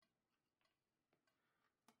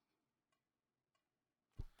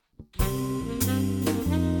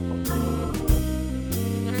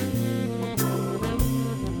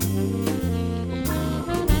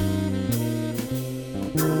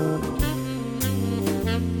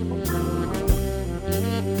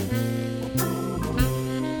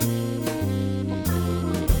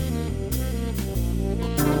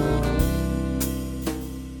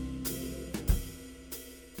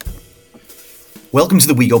Welcome to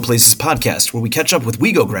the We Go Places podcast, where we catch up with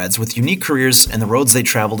WeGo grads with unique careers and the roads they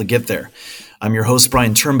travel to get there. I'm your host,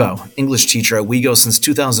 Brian Turnbow, English teacher at WeGo since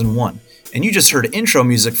 2001, and you just heard intro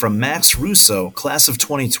music from Max Russo, class of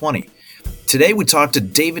 2020. Today we talked to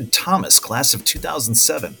David Thomas, class of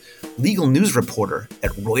 2007, legal news reporter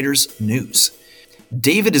at Reuters News.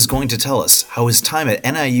 David is going to tell us how his time at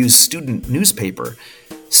NIU's student newspaper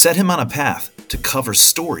set him on a path to cover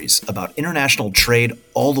stories about international trade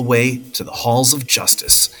all the way to the halls of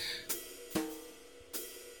justice.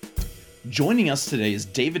 Joining us today is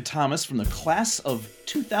David Thomas from the class of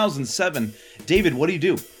 2007. David, what do you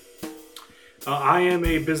do? I am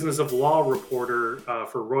a business of law reporter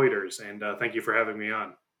for Reuters, and thank you for having me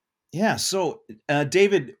on. Yeah, so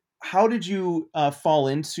David, how did you fall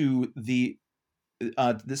into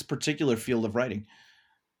this particular field of writing?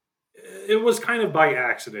 It was kind of by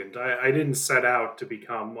accident. I didn't set out to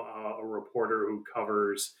become a reporter who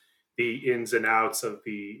covers the ins and outs of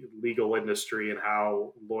the legal industry and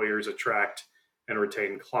how lawyers attract and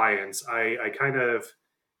retain clients. I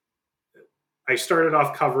started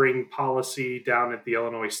off covering policy down at the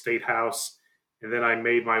Illinois State House, and then I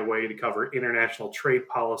made my way to cover international trade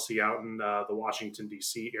policy out in the Washington,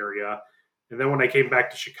 D.C. area. And then when I came back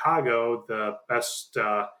to Chicago, the best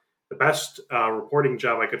reporting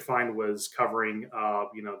job I could find was covering,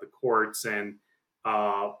 the courts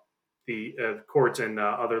and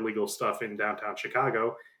other legal stuff in downtown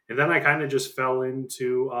Chicago. And then I kind of just fell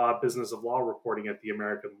into business of law reporting at the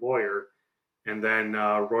American Lawyer. And then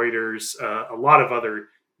Reuters, a lot of other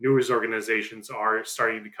news organizations are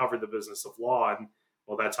starting to cover the business of law. And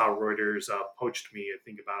well, that's how Reuters poached me, I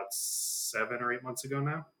think about 7 or 8 months ago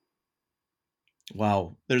now.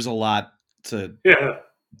 Wow, there's a lot to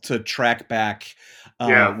track back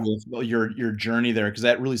with your journey there, because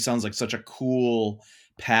that really sounds like such a cool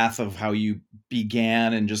path of how you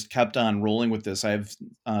began and just kept on rolling with this. I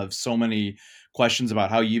have so many questions about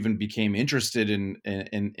how you even became interested in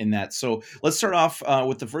that. So let's start off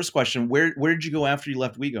with the first question. Where did you go after you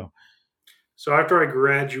left WeGo? So after I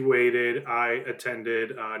graduated, I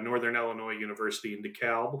attended Northern Illinois University in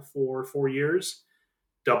DeKalb for 4 years,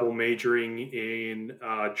 double majoring in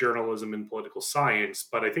journalism and political science.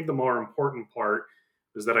 But I think the more important part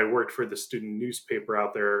was that I worked for the student newspaper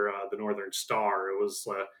out there, the Northern Star. It was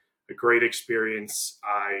a great experience.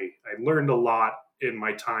 I learned a lot in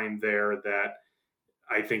my time there that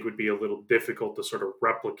I think would be a little difficult to sort of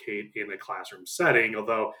replicate in a classroom setting,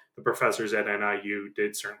 although the professors at NIU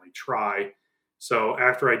did certainly try. So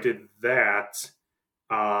after I did that,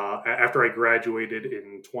 after I graduated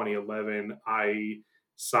in 2011, I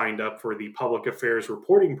signed up for the public affairs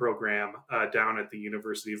reporting program down at the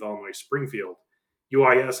University of Illinois Springfield.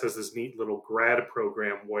 UIS has this neat little grad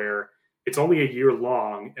program where it's only a year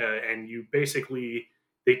long, and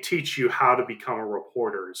they teach you how to become a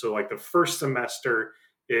reporter. So like the first semester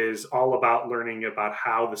is all about learning about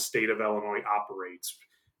how the state of Illinois operates.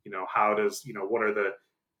 What are the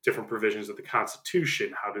different provisions of the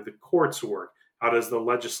Constitution? How do the courts work? How does the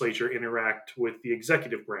legislature interact with the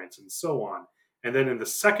executive branch, and so on? And then in the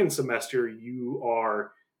second semester, you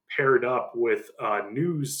are paired up with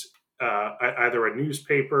either a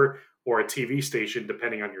newspaper or a TV station,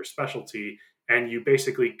 depending on your specialty, and you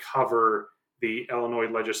basically cover the Illinois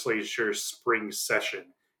legislature's spring session.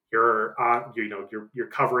 You're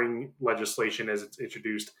covering legislation as it's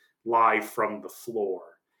introduced live from the floor,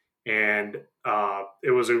 and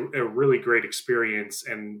it was a really great experience.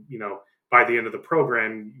 And by the end of the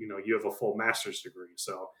program, you have a full master's degree.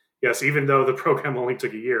 So yes, even though the program only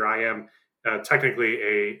took a year, I am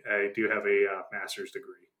technically I do have a master's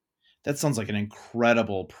degree. That sounds like an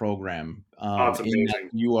incredible program. It's amazing.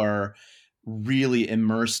 You are really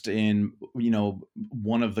immersed in,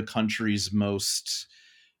 one of the country's most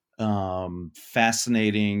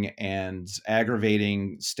fascinating and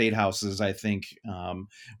aggravating state houses, I think,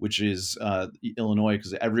 which is Illinois,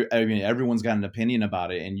 because everyone's got an opinion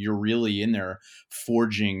about it, and you're really in there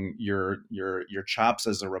forging your chops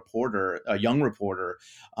as a reporter, a young reporter,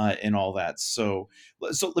 and all that. So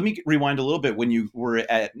let me rewind a little bit. When you were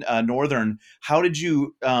at Northern, how did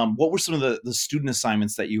you? What were some of the student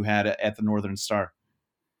assignments that you had at the Northern Star?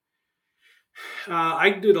 I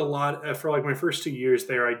did a lot for like my first 2 years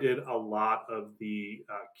there. I did a lot of the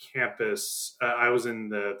campus. I was in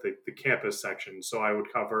the campus section, so I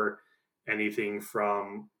would cover anything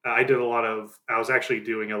from. I was actually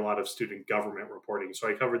doing a lot of student government reporting, so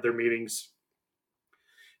I covered their meetings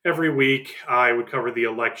every week. I would cover the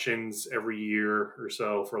elections every year or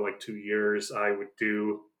so for like 2 years. I would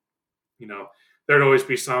do, there'd always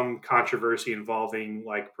be some controversy involving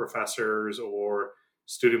like professors or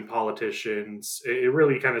student politicians. It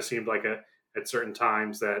really kind of seemed like at certain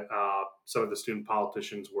times that some of the student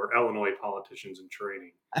politicians were Illinois politicians in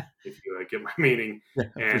training, if you get my meaning. Yeah,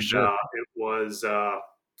 for And sure. it was,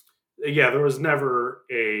 yeah, there was never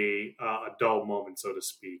a dull moment, so to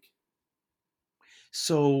speak.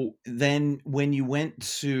 So then when you went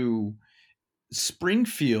to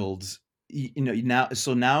Springfield, now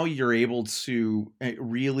now you're able to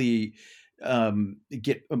really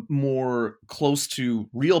get more close to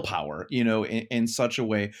real power, in such a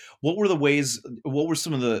way. What were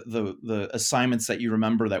some of the assignments that you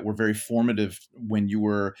remember that were very formative when you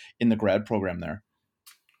were in the grad program there?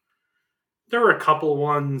 There were a couple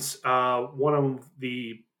ones. One of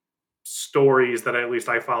the stories that at least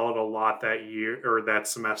I followed a lot that year or that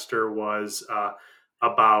semester was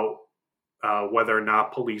about whether or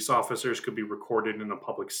not police officers could be recorded in a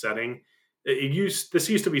public setting. This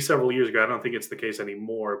used to be several years ago. I don't think it's the case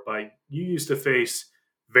anymore, but you used to face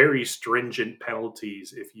very stringent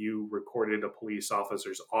penalties if you recorded a police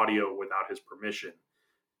officer's audio without his permission,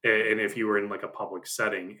 and if you were in like a public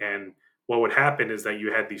setting. And what would happen is that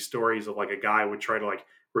you had these stories of like a guy would try to like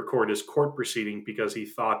record his court proceeding because he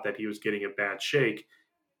thought that he was getting a bad shake,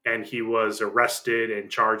 and he was arrested and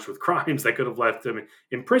charged with crimes that could have left him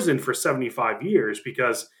in prison for 75 years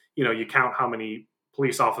because you count how many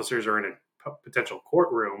police officers are in a potential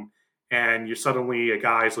courtroom, and you suddenly a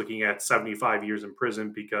guy's looking at 75 years in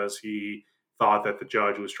prison because he thought that the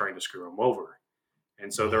judge was trying to screw him over.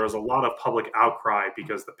 And so there was a lot of public outcry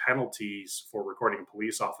because the penalties for recording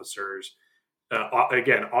police officers,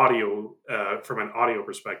 again, audio, from an audio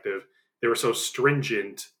perspective, they were so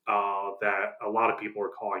stringent that a lot of people were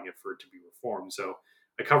calling it for it to be reformed. So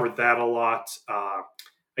I covered that a lot.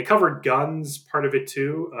 I covered guns, part of it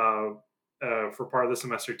too, for part of the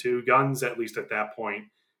semester too. Guns, at least at that point,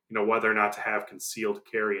 whether or not to have concealed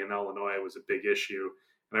carry in Illinois was a big issue.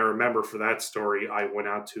 And I remember for that story, I went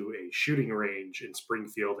out to a shooting range in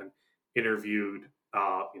Springfield and interviewed,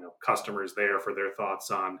 customers there for their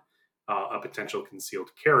thoughts on a potential concealed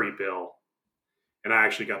carry bill. And I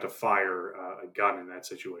actually got to fire a gun in that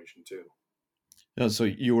situation too.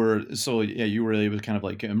 You were able to kind of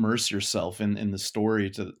like immerse yourself in the story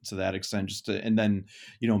to that extent, and then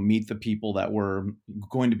meet the people that were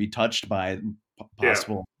going to be touched by Yeah.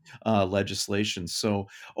 possible legislation. So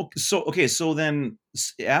then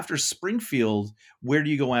after Springfield, where do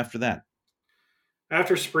you go after that?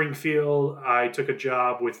 After Springfield, I took a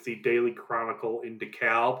job with the Daily Chronicle in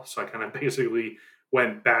DeKalb. So I kind of basically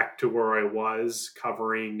went back to where I was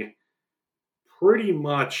covering pretty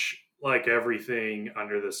much like everything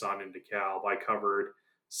under the sun in DeKalb. I covered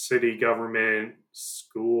city government,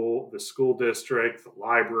 the school district, the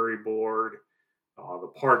library board,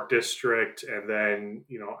 the park district, and then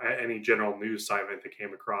any general news assignment that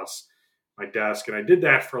came across my desk. And I did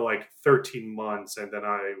that for like 13 months, and then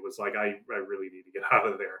I was like, I really need to get out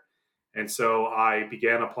of there. And so I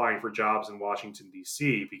began applying for jobs in Washington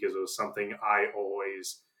D.C. because it was something I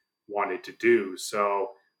always wanted to do.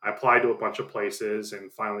 So I applied to a bunch of places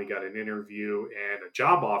and finally got an interview and a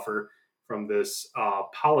job offer from this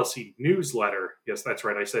policy newsletter. Yes, that's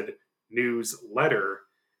right. I said newsletter,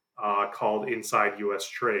 called Inside U.S.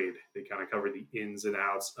 Trade. They kind of cover the ins and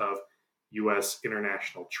outs of U.S.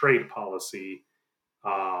 international trade policy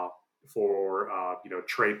for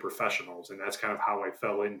trade professionals, and that's kind of how I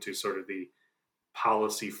fell into sort of the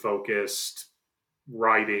policy focused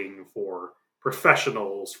writing for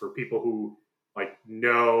professionals, for people who like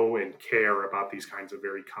know and care about these kinds of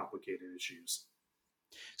very complicated issues.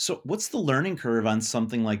 So what's the learning curve on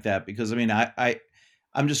something like that? Because I mean,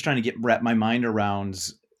 I'm just trying to wrap my mind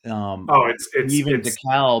around Oh, leaving it's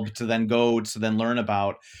DeKalb to then go to then learn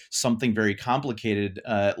about something very complicated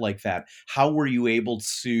like that. How were you able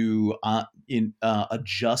to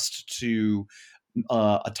adjust to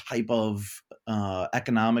a type of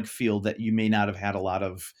economic field that you may not have had a lot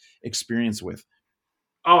of experience with?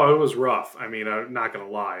 Oh, it was rough. I mean, I'm not going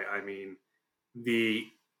to lie. I mean, the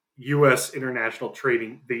U.S. international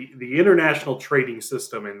trading, the international trading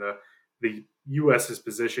system, and the U.S.'s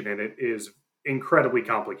position in it is incredibly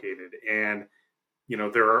complicated. And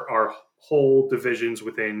there are whole divisions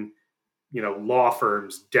within law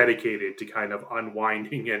firms dedicated to kind of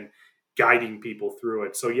unwinding and guiding people through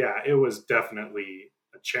it. So yeah, it was definitely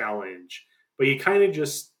a challenge. But you kind of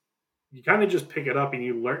just pick it up and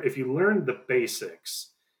you learn if you learn the basics.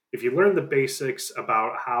 If you learn the basics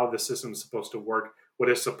about how the system is supposed to work, what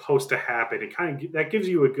is supposed to happen, it kind of that gives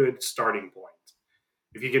you a good starting point.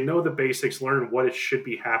 If you can know the basics, learn what it should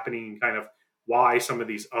be happening, and kind of why some of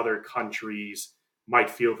these other countries might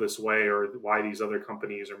feel this way, or why these other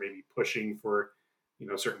companies are maybe pushing for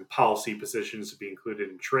certain policy positions to be included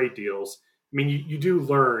in trade deals, mean, you do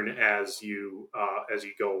learn as you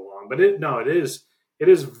go along, but it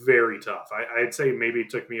is very tough. I'd say maybe it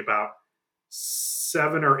took me about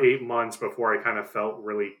 7 or 8 months before I kind of felt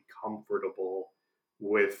really comfortable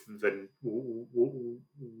with the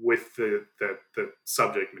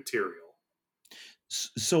subject material.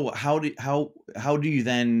 So how do you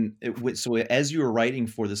then so as you were writing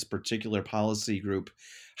for this particular policy group,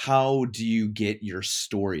 how do you get your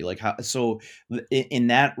story? Like how so in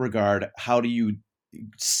that regard, how do you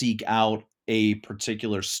seek out a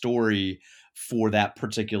particular story for that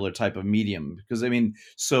particular type of medium? Because I mean,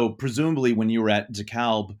 so presumably when you were at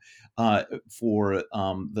DeKalb for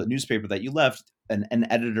the newspaper that you left, an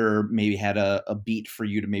editor maybe had a beat for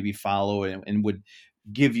you to maybe follow and would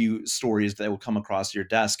give you stories that would come across your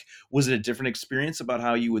desk. Was it a different experience about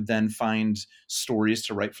how you would then find stories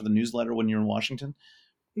to write for the newsletter when you're in Washington?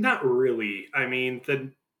 Not really. I mean,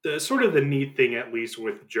 the sort of the neat thing, at least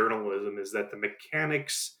with journalism, is that the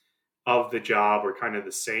mechanics of the job are kind of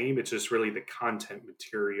the same. It's just really the content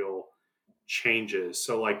material changes.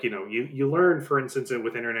 So, like, you learn, for instance,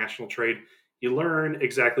 with international trade, you learn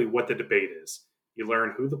exactly what the debate is. You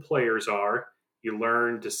learn who the players are. You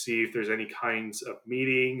learn to see if there's any kinds of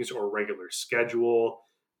meetings or regular schedule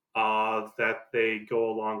that they go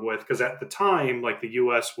along with. Because at the time, like, the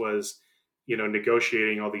U.S. was,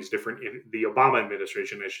 negotiating all these different. The Obama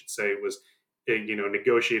administration, I should say, was,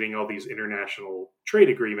 negotiating all these international trade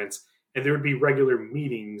agreements, and there would be regular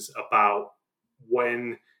meetings about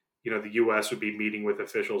when the U.S. would be meeting with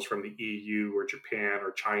officials from the EU or Japan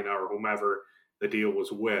or China or whomever the deal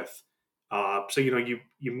was with. So you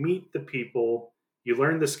meet the people, you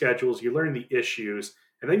learn the schedules, you learn the issues,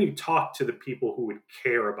 and then you talk to the people who would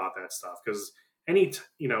care about that stuff, because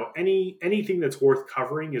anything that's worth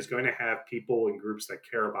covering is going to have people and groups that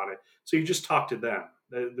care about it. So you just talk to them.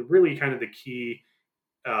 The really kind of the key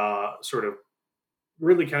sort of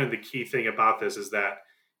really kind of the key thing about this is that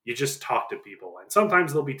you just talk to people, and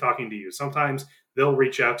sometimes they'll be talking to you, sometimes they'll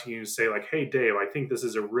reach out to you and say, like, hey Dave, I think this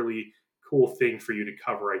is a really cool thing for you to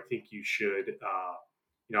cover. I think you should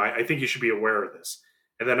I think you should be aware of this.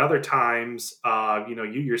 And then other times, you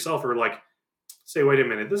yourself are like, say, wait a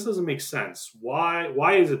minute, this doesn't make sense.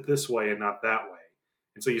 Why is it this way and not that way?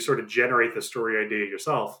 And so you sort of generate the story idea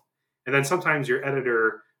yourself. And then sometimes your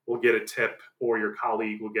editor will get a tip, or your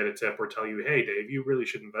colleague will get a tip or tell you, hey Dave, you really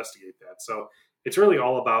should investigate that. So it's really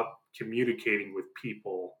all about communicating with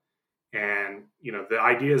people. And the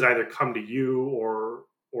ideas either come to you, or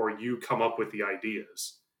you come up with the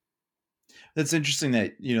ideas. That's interesting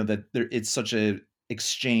that that there it's such a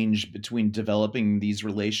exchange between developing these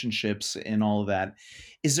relationships and all of that.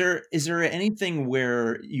 Is there anything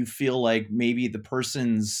where you feel like maybe the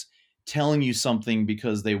person's telling you something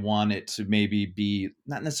because they want it to maybe be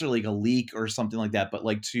not necessarily like a leak or something like that, but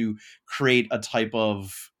like to create a type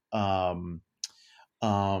of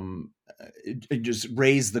just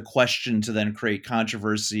raise the question to then create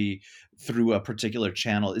controversy through a particular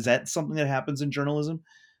channel? Is that something that happens in journalism?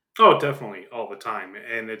 Oh, definitely, all the time,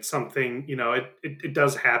 and it's something, it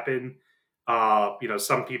does happen.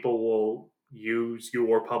 Some people will use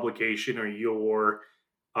your publication or your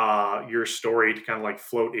story to kind of like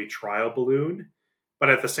float a trial balloon, but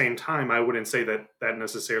at the same time, I wouldn't say that that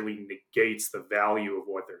necessarily negates the value of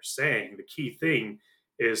what they're saying. The key thing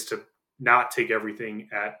is to not take everything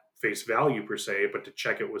at face value per se, but to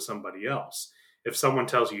check it with somebody else. If someone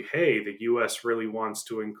tells you, "Hey, the U.S. really wants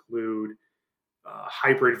to include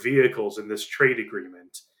hybrid vehicles in this trade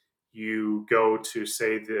agreement," you go to,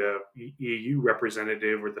 say, the EU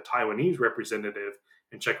representative or the Taiwanese representative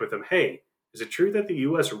and check with them, hey, is it true that the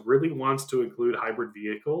US really wants to include hybrid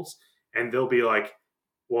vehicles? And they'll be like,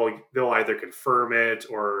 well, they'll either confirm it,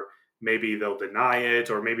 or maybe they'll deny it,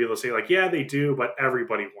 or maybe they'll say, like, yeah, they do, but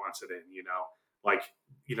everybody wants it in. Like,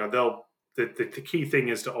 they'll the key thing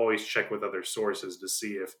is to always check with other sources to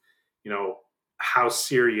see if, you know, how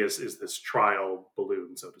serious is this trial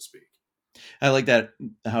balloon, so to speak. I like that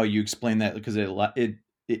how you explain that because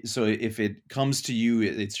so if it comes to you,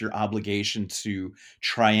 it's your obligation to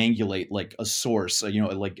triangulate like a source,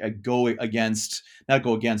 like go against, not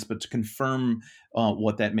go against, but to confirm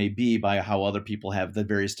what that may be by how other people have the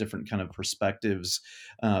various different kind of perspectives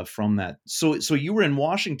from that. So you were in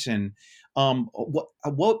Washington.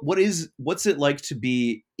 What's it like to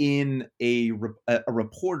be in a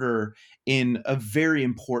reporter in a very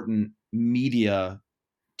important media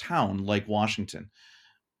town like Washington?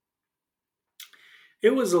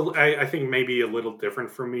 It was, I think, maybe a little different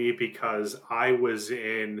for me because I was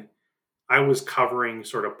covering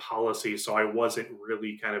sort of policy, so I wasn't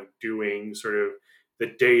really kind of doing sort of the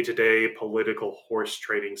day to day political horse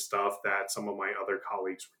trading stuff that some of my other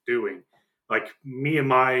colleagues were doing. like me and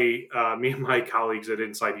my colleagues at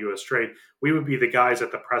Inside U.S. Trade, we would be the guys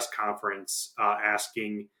at the press conference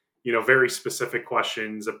asking very specific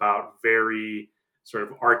questions about very sort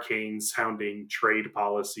of arcane sounding trade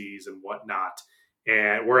policies and whatnot.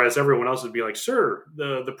 And whereas everyone else would be like, "Sir,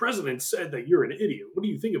 the president said that you're an idiot. What do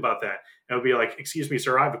you think about that?" And I would be like, "Excuse me,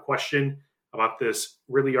 sir, I have a question about this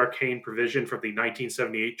really arcane provision from the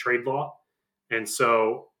 1978 trade law." And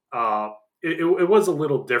so it was a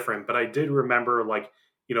little different, but I did remember, like,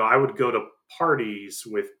 I would go to parties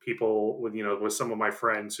with people with some of my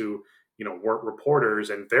friends who weren't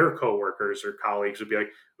reporters, and their coworkers or colleagues would be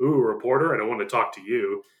like, "Ooh, reporter, I don't want to talk to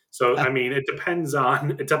you." So I mean, it depends on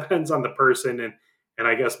the person, and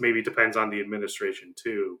I guess maybe depends on the administration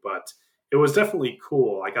too. But it was definitely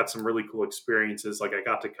cool. I got some really cool experiences. Like, I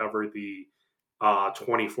got to cover the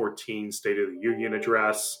 2014 State of the Union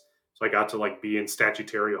address. So I got to like be in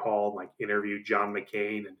Statuary Hall and like interview John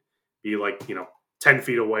McCain and be like 10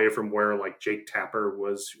 feet away from where like Jake Tapper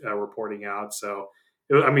was reporting out. So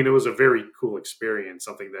it was a very cool experience,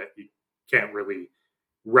 something that you can't really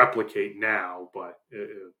replicate now, but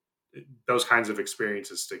those kinds of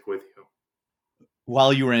experiences stick with you.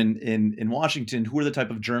 While you were in Washington, who were the type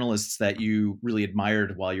of journalists that you really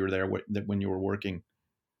admired while you were there when you were working?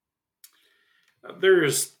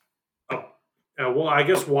 There's well, I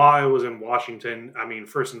guess while I was in Washington, I mean,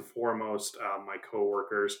 first and foremost, my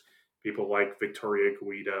coworkers, people like Victoria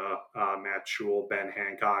Guida, Matt Schul, Ben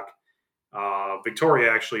Hancock.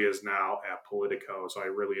 Victoria actually is now at Politico, so I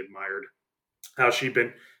really admired how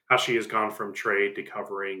how she has gone from trade to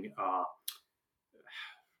covering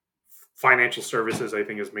financial services. I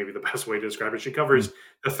think is maybe the best way to describe it. She covers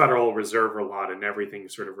the Federal Reserve a lot and everything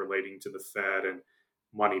sort of relating to the Fed and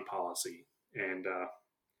money policy. And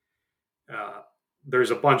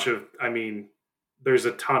there's a bunch of, I mean, there's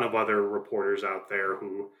a ton of other reporters out there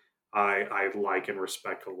who I like and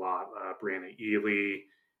respect a lot. Brianna Ely,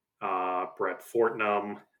 Brett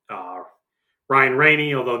Fortnum, Ryan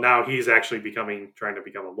Rainey, although now he's actually trying to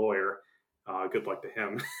become a lawyer. Good luck to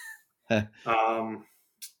him. um,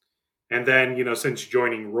 and then, since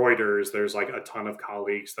joining Reuters, there's like a ton of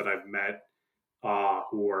colleagues that I've met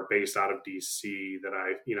who are based out of DC that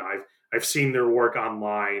I've seen their work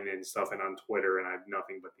online and stuff and on Twitter, and I have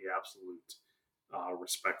nothing but the absolute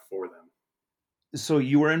respect for them. So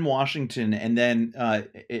you were in Washington, and then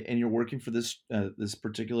and you're working for this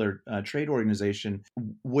particular trade organization.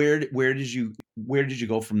 Where did you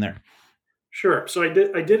go from there? Sure. So I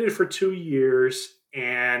did it for 2 years,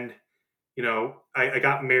 and I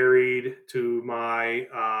got married to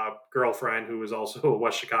my girlfriend, who was also a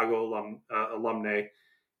West Chicago alumni,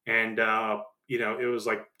 and it was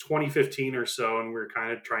like 2015 or so, and we were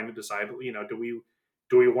kind of trying to decide,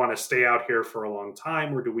 do we want to stay out here for a long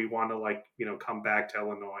time, or do we want to come back to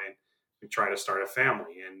Illinois and try to start a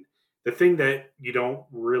family? And the thing that you don't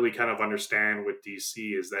really kind of understand with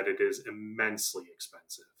DC is that it is immensely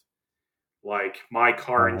expensive. Like, my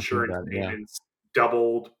car insurance payments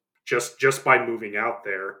doubled just by moving out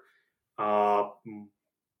there.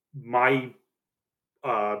 My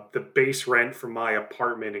the base rent for my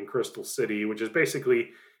apartment in Crystal City, which is basically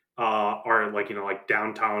like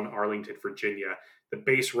downtown Arlington, Virginia, the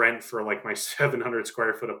base rent for like my 700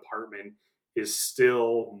 square foot apartment is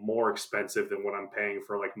still more expensive than what I'm paying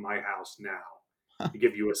for like my house now. To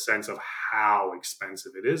give you a sense of how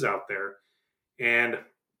expensive it is out there. And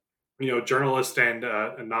journalist and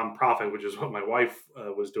a nonprofit, which is what my wife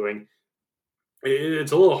was doing,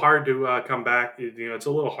 it's a little hard to come back. It's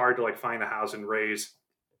a little hard to like find a house and raise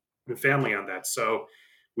a family on that. So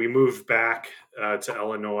we moved back to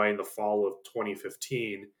Illinois in the fall of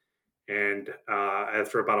 2015. And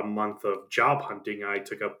after about a month of job hunting, I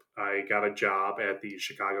got a job at the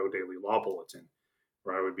Chicago Daily Law Bulletin,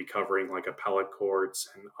 where I would be covering like appellate courts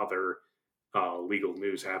and other legal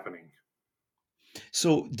news happening.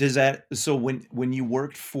 So when you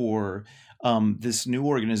worked for this new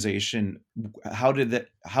organization, how did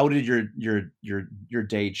your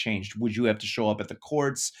day change? Would you have to show up at the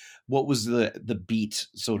courts? What was the beat,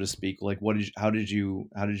 so to speak? Like, how did you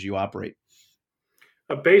operate?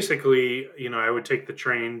 Basically, I would take the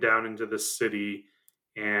train down into the city,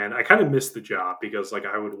 and I kind of missed the job because like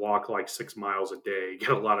I would walk like 6 miles a day, get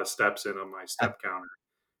a lot of steps in on my step counter,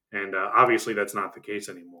 and obviously that's not the case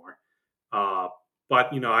anymore. Uh,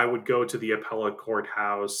 but I would go to the appellate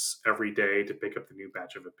courthouse every day to pick up the new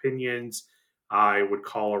batch of opinions. I would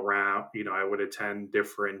call around. I would attend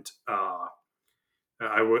different.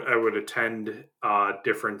 I would attend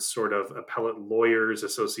different sort of appellate lawyers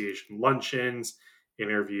association luncheons,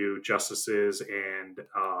 interview justices and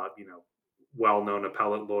well-known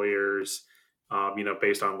appellate lawyers,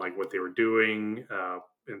 based on like what they were doing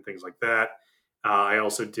and things like that. I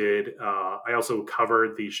also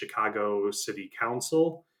covered the Chicago City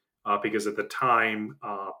Council because at the time,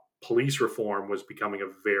 police reform was becoming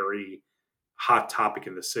a very hot topic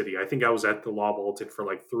in the city. I think I was at the Law Bulletin for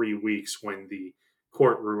like 3 weeks when the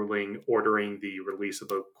court ruling ordering the release of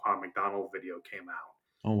the Quan McDonald video came out.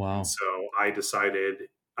 Oh, And wow. so I decided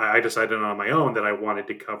on my own that I wanted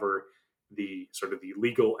to cover the sort of the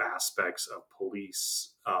legal aspects of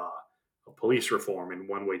police reform. And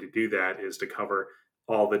one way to do that is to cover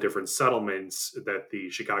all the different settlements that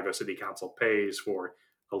the Chicago City Council pays for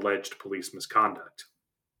alleged police misconduct.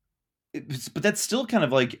 But that's still kind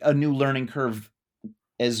of like a new learning curve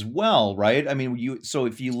as well, right? I mean, so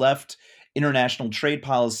if you left international trade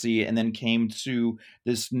policy and then came to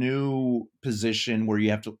this new position where you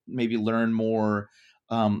have to maybe learn more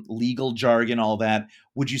legal jargon, all that,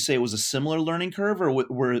 would you say it was a similar learning curve, or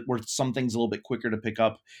were some things a little bit quicker to pick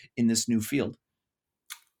up in this new field?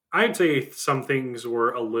 I'd say some things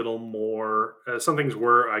were a little more, some things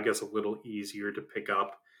were, I guess, a little easier to pick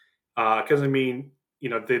up. Because I mean,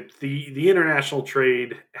 the international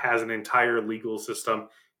trade has an entire legal system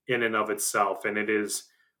in and of itself, and it is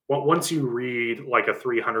once you read like a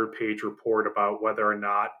 300-page report about whether or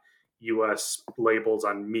not U.S. labels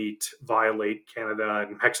on meat violate Canada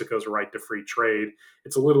and Mexico's right to free trade,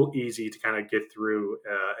 it's a little easy to kind of get through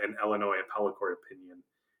an Illinois appellate court opinion.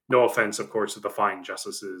 No offense, of course, to the fine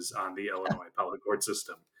justices on the Illinois appellate court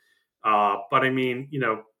system, but I mean,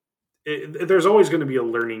 there's always going to be a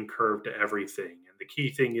learning curve to everything. And the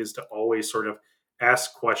key thing is to always sort of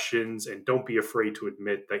ask questions and don't be afraid to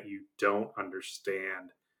admit that you don't understand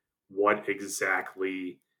what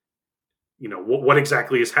exactly, what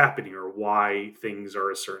exactly is happening or why things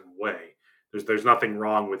are a certain way. There's nothing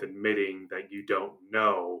wrong with admitting that you don't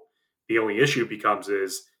know. The only issue becomes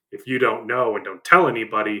is if you don't know and don't tell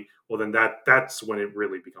anybody, well then that's when it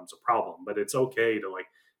really becomes a problem. But it's okay to like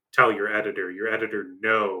tell your editor. Your editor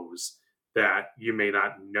knows that you may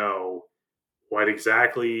not know what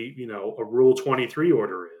exactly, a Rule 23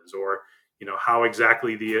 order is, or, how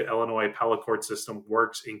exactly the Illinois appellate court system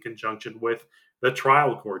works in conjunction with the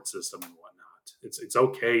trial court system and whatnot. It's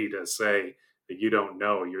okay to say that you don't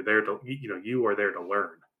know. You're there to, you are there to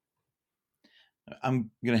learn.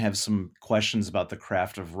 I'm gonna have some questions about the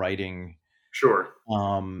craft of writing Sure.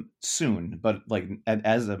 soon, but like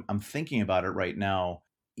as I'm thinking about it right now,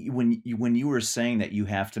 when you were saying that you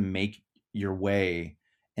have to make your way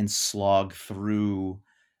and slog through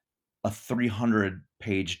a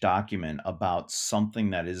 300-page document about something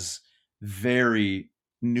that is very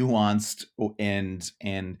nuanced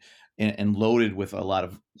and loaded with a lot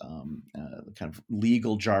of kind of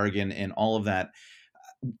legal jargon and all of that,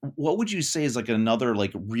 what would you say is like another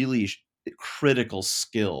like really critical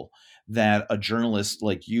skill that a journalist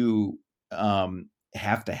like you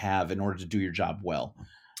have to have in order to do your job well?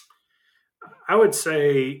 I would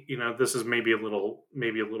say, this is maybe a little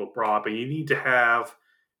broad, but you need to have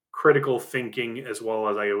critical thinking as well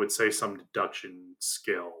as I would say some deduction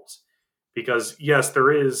skills. Because yes,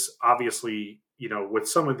 there is obviously, with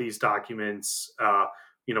some of these documents,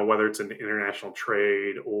 whether it's in international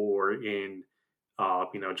trade or in,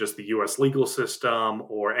 just the U.S. legal system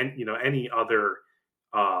or any other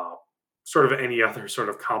uh, any other sort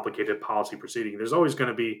of complicated policy proceeding, there's always going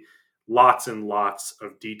to be lots and lots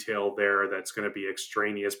of detail there that's going to be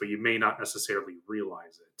extraneous, but you may not necessarily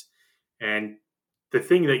realize it. And the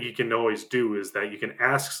thing that you can always do is that you can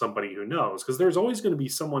ask somebody who knows, because there's always going to be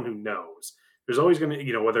someone who knows. There's always going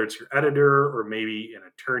to, whether it's your editor or maybe an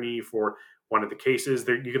attorney for one of the cases,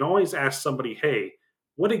 there you can always ask somebody, hey,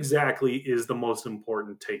 what exactly is the most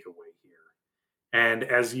important takeaway here? And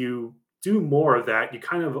as you do more of that, you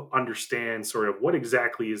kind of understand sort of what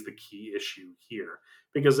exactly is the key issue here.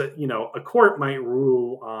 Because, a court might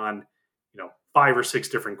rule on, five or six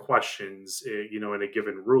different questions, in a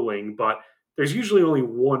given ruling, but there's usually only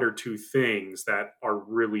one or two things that are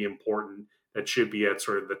really important that should be at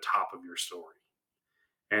sort of the top of your story.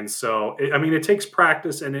 And so, I mean, it takes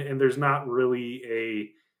practice and there's not really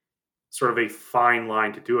a sort of a fine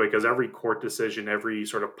line to do it because every court decision, every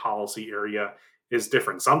sort of policy area is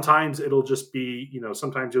different. Sometimes it'll just be,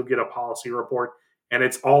 sometimes you'll get a policy report and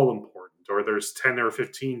it's all important, or there's 10 or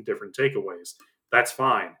 15 different takeaways. That's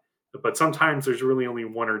fine. But sometimes there's really only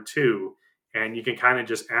one or two, and you can kind of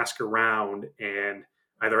just ask around and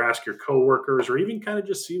either ask your coworkers or even kind of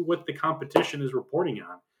just see what the competition is reporting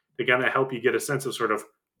on to kind of help you get a sense of sort of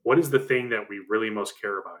what is the thing that we really most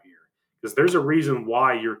care about here, because there's a reason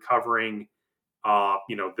why you're covering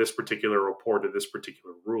this particular report or this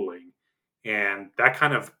particular ruling, and that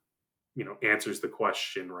kind of answers the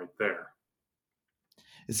question right there.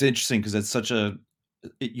 It's interesting because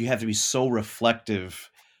you have to be so reflective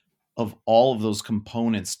of all of those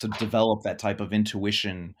components to develop that type of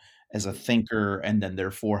intuition as a thinker, and then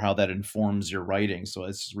therefore how that informs your writing. So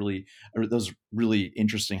that was really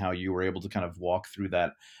interesting how you were able to kind of walk through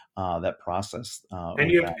that process And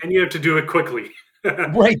with that. you have to do it quickly.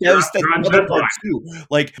 Right, that's You're on another part deadline. too.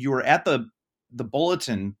 Like, you were at the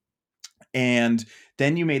Bulletin, and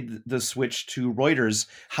then you made the switch to Reuters.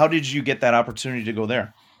 How did you get that opportunity to go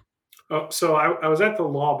there? So I was at the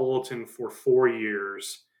Law Bulletin for 4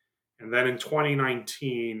 years. And then in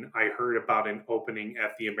 2019, I heard about an opening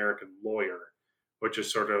at the American Lawyer, which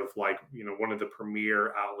is sort of like, one of the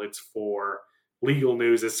premier outlets for legal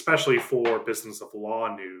news, especially for business of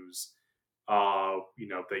law news,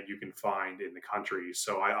 that you can find in the country.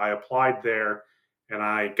 So I applied there and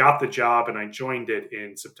I got the job and I joined it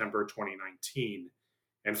in September 2019.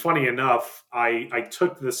 And funny enough, I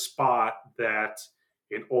took the spot that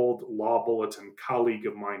an old Law Bulletin colleague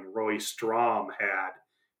of mine, Roy Strom, had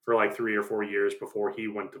for like 3 or 4 years before he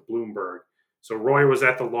went to Bloomberg. So Roy was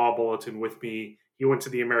at the Law Bulletin with me. He went to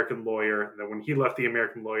the American Lawyer. And then when he left the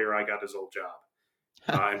American Lawyer, I got his old job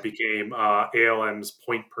and became ALM's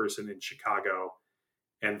point person in Chicago.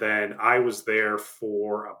 And then I was there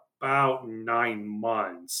for about 9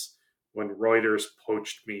 months when Reuters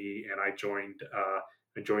poached me, and I joined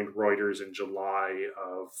Reuters in July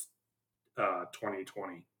of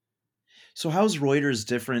 2020. So how's Reuters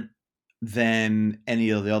different than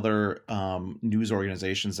any of the other news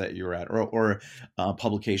organizations that you were at, or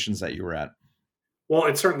publications that you were at? Well,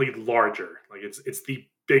 it's certainly larger. Like it's the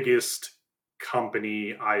biggest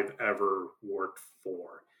company I've ever worked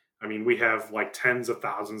for. I mean, we have like tens of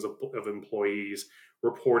thousands of employees,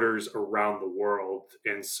 reporters around the world,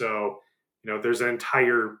 and so there's an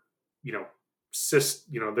entire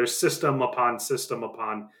there's system upon system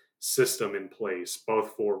upon system in place,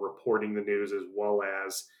 both for reporting the news as well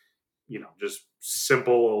as just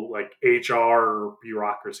simple like HR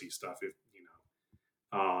bureaucracy stuff. If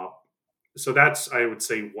so that's, I would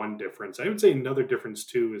say, one difference. I would say another difference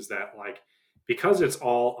too is that, like, because it's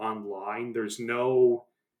all online, there's no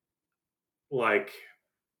like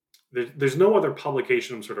there's no other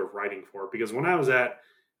publication I'm sort of writing for. Because when I was at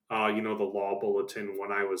the Law Bulletin,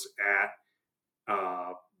 when I was at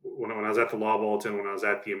when I was at the Law Bulletin, when I was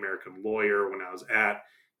at the American Lawyer, when I was at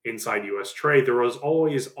Inside U.S. Trade, there was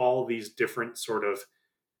always all these different sort of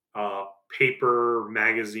uh, paper,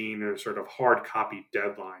 magazine, or sort of hard copy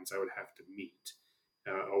deadlines I would have to meet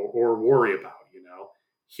or worry about.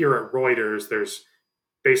 Here at Reuters, there's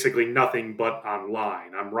basically nothing but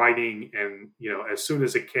online. I'm writing, and as soon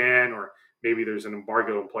as it can, or maybe there's an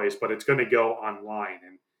embargo in place, but it's going to go online.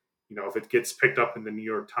 And if it gets picked up in the New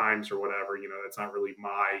York Times or whatever, that's not really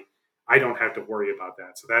my. I don't have to worry about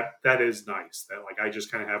that. So that is nice. That, like, I just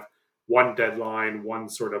kind of have one deadline, one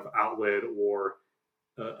sort of outlet or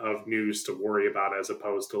of news to worry about, as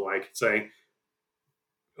opposed to like saying,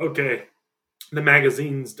 okay, the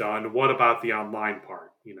magazine's done. What about the online part?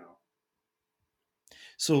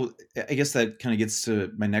 So I guess that kind of gets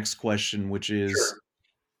to my next question, which is,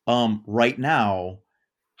 Sure. right now,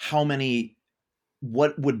 how many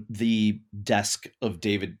what would the desk of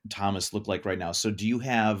David Thomas look like right now? So do you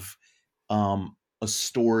have a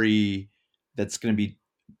story that's going to be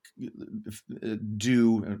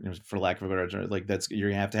due, for lack of a better term, like, that's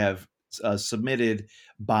you're gonna have submitted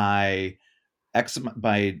by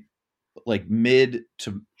by like mid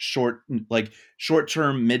to short, like short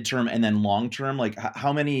term, midterm, and then long term? Like,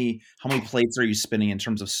 how many plates are you spinning in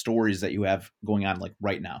terms of stories that you have going on, like,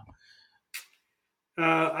 right now?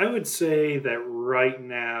 I would say that right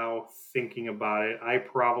now, thinking about it, I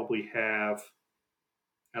probably have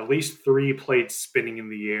at least three plates spinning in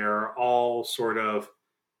the air, all sort of.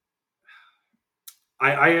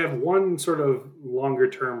 I have one sort of longer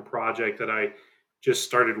term project that I just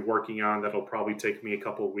started working on that'll probably take me a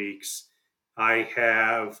couple of weeks. I'm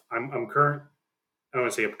current. I don't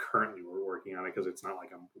want to say I'm currently we're working on it because it's not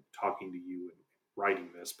like I'm talking to you and writing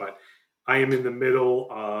this, but I am in the middle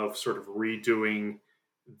of sort of redoing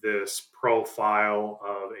this profile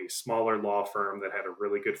of a smaller law firm that had a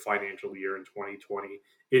really good financial year in 2020,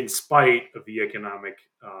 in spite of the economic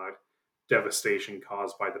devastation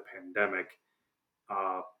caused by the pandemic.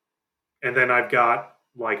 Uh, and then I've got,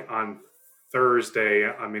 like, on Thursday,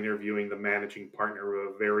 I'm interviewing the managing partner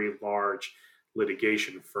of a very large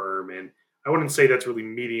litigation firm. And I wouldn't say that's really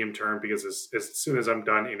medium term, because as soon as I'm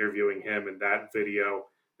done interviewing him and the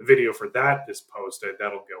video for that is posted,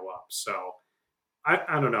 that'll go up. So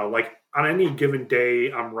I don't know. Like, on any given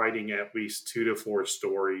day, I'm writing at least 2 to 4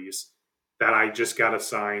 stories that I just got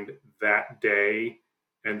assigned that day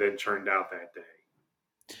and then churned out that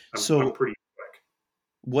day. I'm So pretty quick.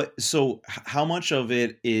 how much of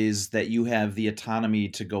it is that you have the autonomy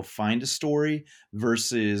to go find a story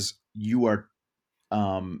versus you are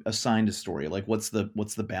assigned a story? Like what's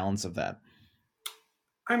the balance of that?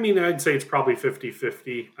 I mean, I'd say it's probably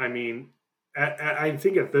 50-50. I mean, I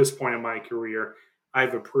think at this point in my career, I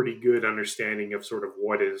have a pretty good understanding of sort of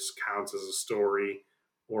what is counts as a story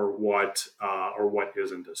or what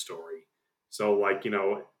isn't a story. So like,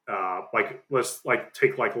 like let's like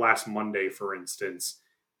take like last Monday, for instance.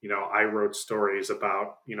 I wrote stories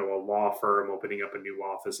about, a law firm opening up a new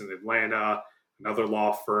office in Atlanta, another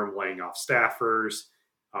law firm laying off staffers,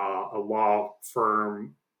 a law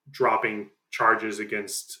firm dropping charges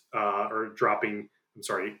against or dropping I'm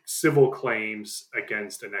sorry, civil claims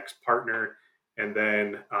against an ex-partner, and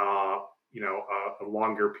then a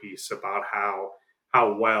longer piece about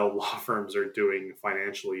how well law firms are doing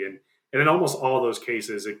financially, and in almost all those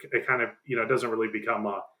cases, it kind of doesn't really become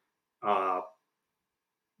a uh,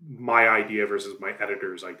 my idea versus my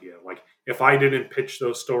editor's idea. Like if I didn't pitch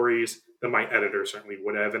those stories, then my editor certainly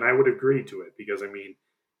would have, and I would agree to it because I mean,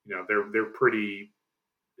 they're pretty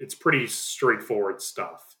it's pretty straightforward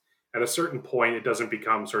stuff. At a certain point, it doesn't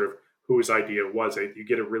become sort of whose idea was it. You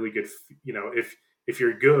get a really good, if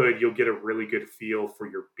you're good, you'll get a really good feel for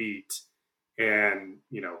your beat, and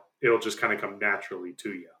it'll just kind of come naturally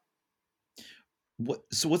to you.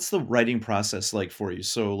 What's the writing process like for you?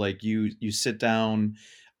 So like you sit down,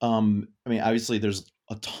 I mean obviously there's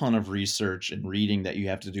a ton of research and reading that you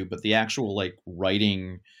have to do, but the actual like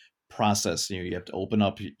writing process, you have to open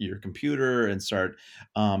up your computer and start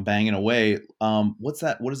banging away. What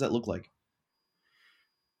does that look like?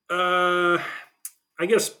 Uh, I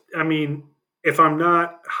guess I mean if I'm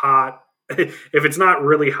not hot, if it's not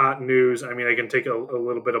really hot news, I mean I can take a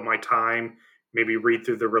little bit of my time, maybe read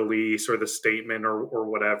through the release or the statement or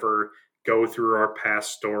whatever, go through our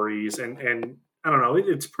past stories, and I don't know,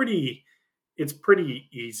 it's pretty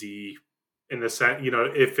easy in the sense,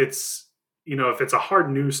 if it's a hard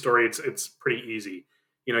news story, it's pretty easy.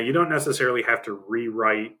 You don't necessarily have to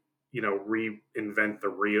rewrite, reinvent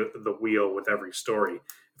the wheel with every story.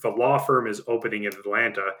 If a law firm is opening in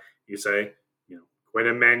Atlanta, you say, Quinn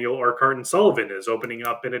Emanuel Urquhart and Sullivan is opening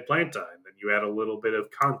up in Atlanta, and then you add a little bit of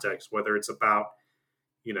context, whether it's about,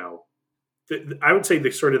 you know, I would say the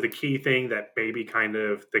sort of the key thing that maybe kind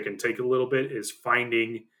of that can take a little bit is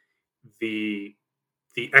finding the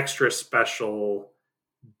extra special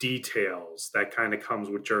details that kind of comes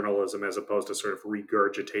with journalism as opposed to sort of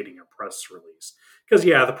regurgitating a press release. Because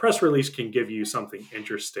yeah, the press release can give you something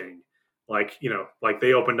interesting, like like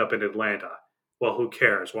they opened up in Atlanta. Well, who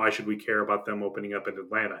cares? Why should we care about them opening up in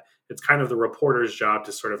Atlanta? It's kind of the reporter's job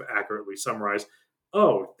to sort of accurately summarize.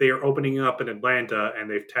 Oh, they are opening up in Atlanta and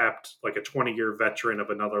they've tapped like a 20-year veteran of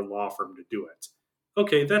another law firm to do it.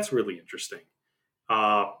 Okay, that's really interesting.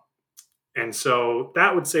 Uh, and so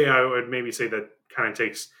that would say I would maybe say that kind of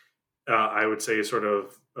takes I would say sort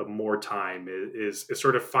of more time is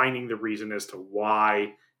sort of finding the reason as to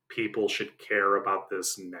why people should care about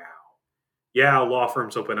this now. Yeah, law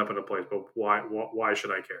firms open up in a place, but why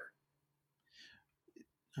should I care?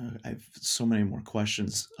 I have so many more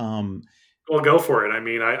questions. Well, go for it. I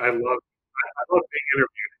mean, I love being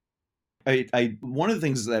interviewed. I one of the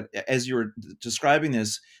things that as you were describing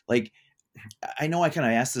this, like I know I kind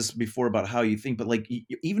of asked this before about how you think, but like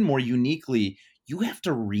even more uniquely, you have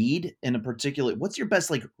to read in a particular. What's your best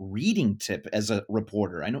like reading tip as a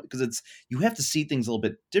reporter? I know because it's you have to see things a little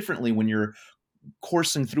bit differently when you're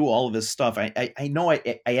coursing through all of this stuff. I know I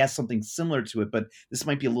asked something similar to it, but this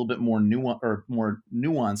might be a little bit more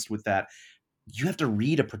nuanced with that. You have to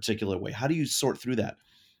read a particular way. How do you sort through that?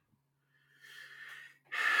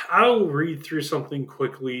 I'll read through something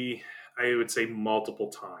quickly. I would say multiple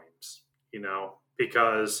times,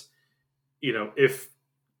 because if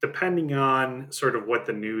depending on sort of what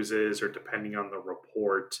the news is or depending on the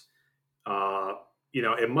report, uh,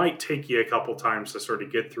 it might take you a couple times to sort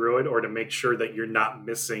of get through it or to make sure that you're not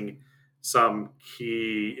missing some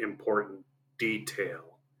key important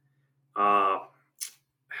detail. Uh,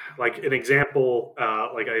 like an example,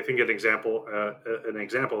 like I think an example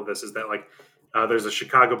of this is that like there's a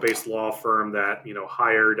Chicago-based law firm that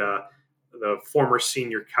hired the former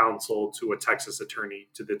senior counsel to the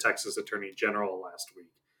Texas Attorney General last week,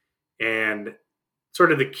 and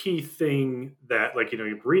sort of the key thing that like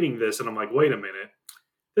you're reading this and I'm like, wait a minute,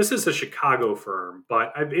 this is a Chicago firm,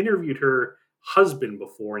 but I've interviewed her husband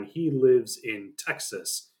before and he lives in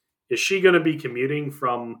Texas. Is she going to be commuting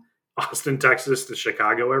from Austin, Texas to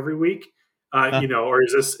Chicago every week? Or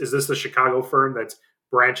is this the Chicago firm that's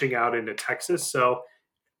branching out into Texas? So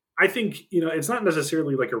I think it's not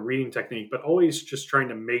necessarily like a reading technique, but always just trying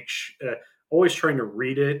to always trying to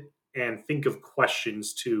read it and think of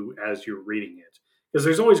questions too as you're reading it, because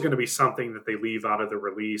there's always going to be something that they leave out of the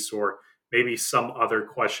release, or maybe some other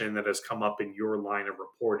question that has come up in your line of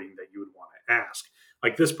reporting that you would want to ask.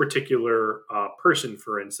 Like this particular person,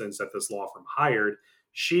 for instance, that this law firm hired,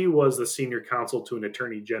 she was the senior counsel to an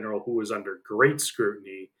attorney general who was under great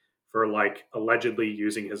scrutiny for like allegedly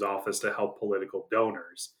using his office to help political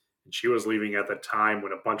donors, and she was leaving at the time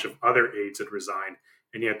when a bunch of other aides had resigned.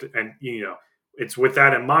 And you have to, and it's with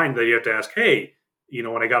that in mind that you have to ask, hey,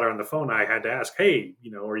 when I got her on the phone, I had to ask, hey,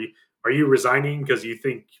 are you resigning because you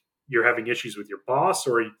think you're having issues with your boss,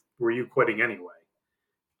 or were you quitting anyway?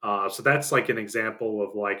 So that's like an example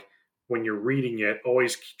of like when you're reading it,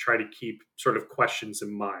 always try to keep sort of questions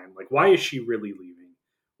in mind, like why is she really leaving?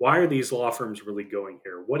 Why are these law firms really going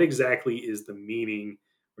here? What exactly is the meaning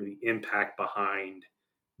or the impact behind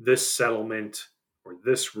this settlement or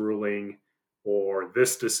this ruling or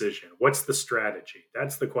this decision? What's the strategy?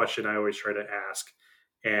 That's the question I always try to ask.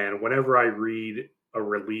 And whenever I read a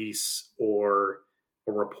release or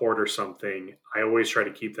a report or something, I always try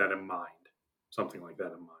to keep that in mind, something like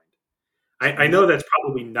that in mind. I know that's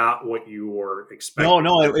probably not what you were No, expecting.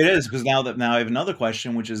 no, it is, because now I have another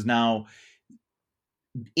question, which is now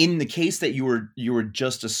in the case that you were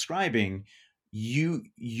just describing,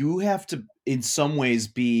 you have to in some ways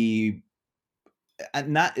be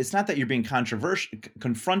not it's not that you're being controversial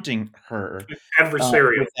confronting her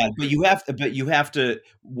Adversarial. with that, but you have to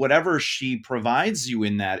whatever she provides you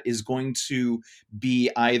in that is going to be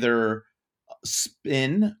either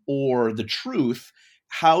spin or the truth.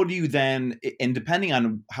 How do you then, and depending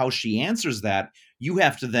on how she answers that, you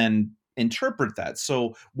have to then interpret that.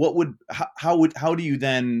 So how do you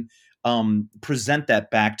then present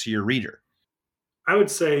that back to your reader? I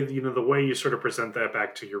would say, the way you sort of present that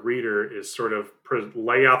back to your reader is sort of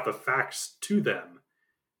lay out the facts to them.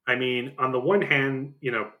 I mean, on the one hand,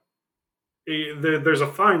 there's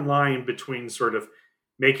a fine line between sort of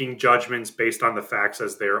making judgments based on the facts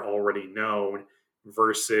as they're already known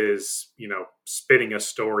versus, spinning a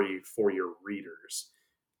story for your readers.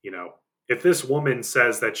 You know, if this woman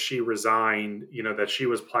says that she resigned, that she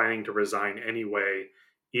was planning to resign anyway,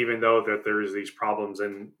 even though that there's these problems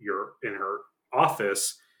in her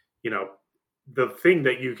office, you know, the thing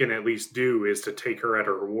that you can at least do is to take her at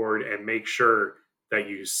her word and make sure that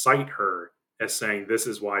you cite her as saying this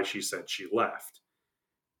is why she said she left.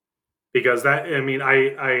 Because that, I mean,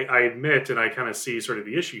 I admit, and I kind of see sort of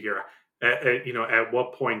the issue here. At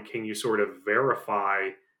what point can you sort of verify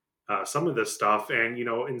some of this stuff? And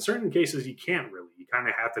in certain cases, you can't really. You kind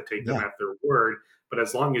of have to take them Yeah. at their word. But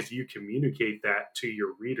as long as you communicate that to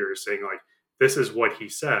your readers, saying like, "This is what he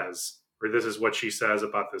says," or "This is what she says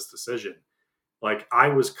about this decision," like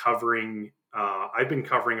I've been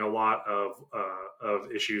covering a lot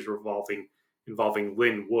of issues involving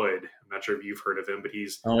Lynn Wood. I'm not sure if you've heard of him, but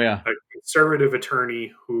he's Oh yeah. a conservative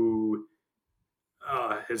attorney who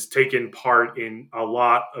has taken part in a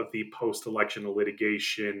lot of the post-election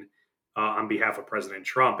litigation on behalf of President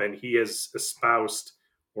Trump, and he has espoused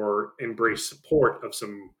or embraced support of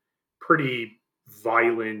some pretty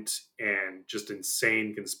violent and just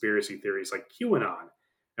insane conspiracy theories like QAnon.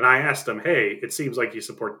 And I asked him, "Hey, it seems like you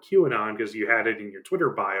support QAnon because you had it in your Twitter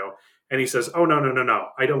bio." And he says, "Oh, no, no, no,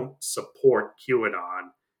 no! I don't support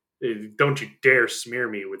QAnon. Don't you dare smear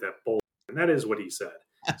me with that bull." And that is what he said.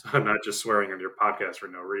 So I'm not just swearing on your podcast for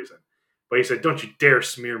no reason. But he said, "Don't you dare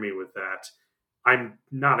smear me with that. I'm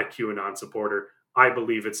not a QAnon supporter. I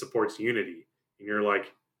believe it supports unity." And you're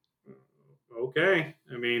like, okay.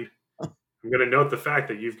 I mean, I'm going to note the fact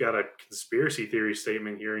that you've got a conspiracy theory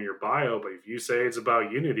statement here in your bio, but if you say it's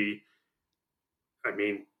about unity, I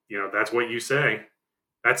mean, that's what you say.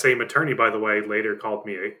 That same attorney, by the way, later called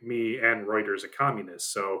me and Reuters a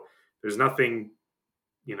communist. So there's nothing,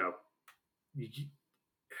 you know,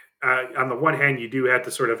 on the one hand, you do have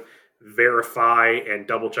to sort of verify and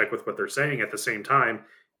double check with what they're saying. At the same time,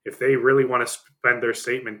 if they really want to spend their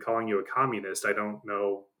statement calling you a communist, I don't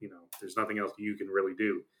know, there's nothing else you can really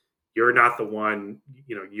do. You're not the one,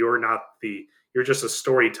 you're just a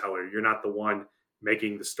storyteller. You're not the one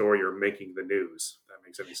making the story or making the news. If that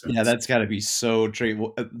makes any Yeah, sense. that's got to be so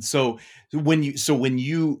true. So when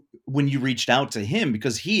you reached out to him,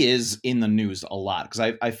 because he is in the news a lot,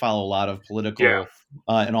 because I follow a lot of Yeah. political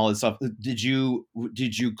and all this stuff. Did you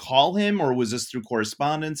call him, or was this through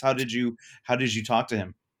correspondence? How did you talk to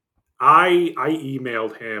him? I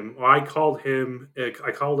emailed him. Well, I called him.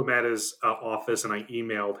 I called him at his office, and I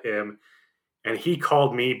emailed him, and he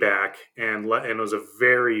called me back, and it was a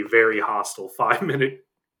very, very hostile 5 minute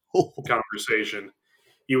conversation.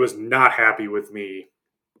 he was not happy with me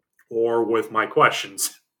or with my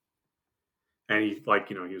questions. And he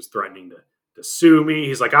he was threatening to sue me.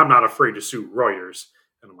 He's like, I'm not afraid to sue Reuters.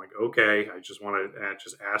 And I'm like, okay, I just want to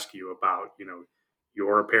just ask you about,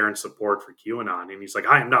 your apparent support for QAnon. And he's like,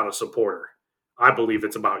 I am not a supporter. I believe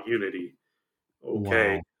it's about unity.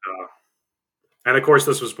 Okay. Wow. And of course,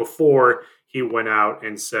 this was before he went out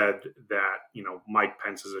and said that, Mike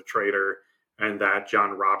Pence is a traitor and that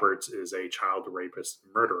John Roberts is a child rapist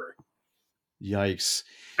and murderer. Yikes.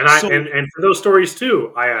 And and for those stories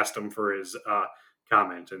too, I asked him for his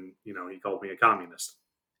comment, and he called me a communist.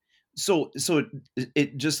 So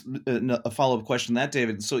it just a follow up question to that,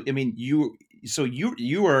 David. So I mean, you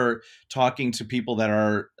are talking to people that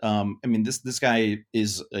are. I mean, this guy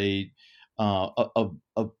is a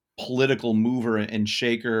political mover and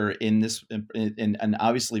shaker in this, and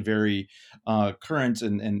obviously very current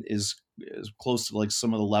and is close to like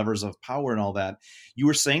some of the levers of power and all that. You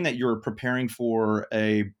were saying that you're preparing for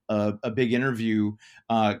a big interview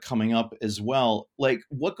coming up as well. Like,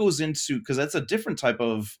 what goes into, because that's a different type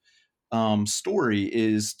of story,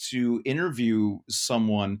 is to interview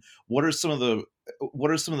someone. What are some of the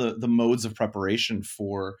modes of preparation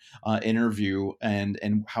for interview, and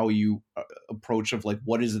how you approach of like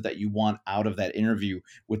what is it that you want out of that interview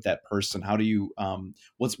with that person? How do you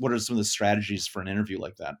what are some of the strategies for an interview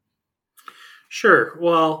like that? Sure.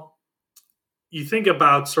 Well, you think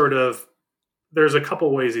about there's a couple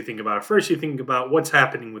ways you think about it. First, you think about what's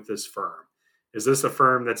happening with this firm. Is this a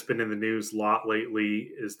firm that's been in the news a lot lately?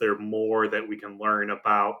 Is there more that we can learn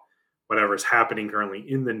about whatever's happening currently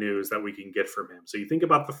in the news that we can get from him? So you think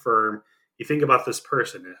about the firm, you think about this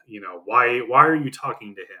person, why are you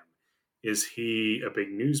talking to him? Is he a big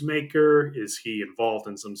newsmaker? Is he involved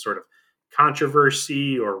in some sort of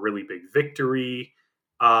controversy or really big victory?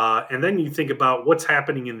 And then you think about what's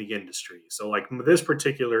happening in the industry. So, like this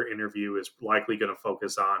particular interview is likely going to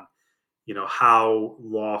focus on, how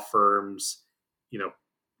law firms,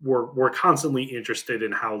 we're constantly interested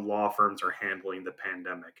in how law firms are handling the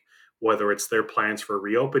pandemic, whether it's their plans for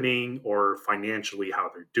reopening or financially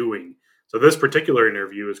how they're doing. So, this particular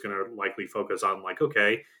interview is going to likely focus on like,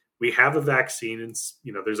 okay, we have a vaccine, and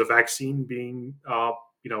there's a vaccine being,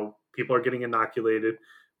 people are getting inoculated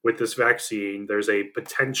with this vaccine. There's a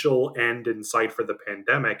potential end in sight for the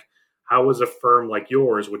pandemic. How is a firm like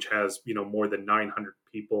yours, which has more than 900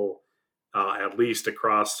 people at least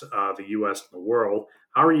across the U.S. and the world,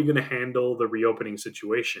 how are you going to handle the reopening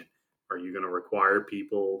situation? Are you going to require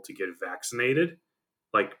people to get vaccinated,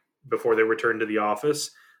 like before they return to the office?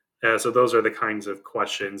 So those are the kinds of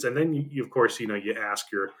questions, and then you of course, you ask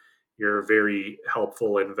your very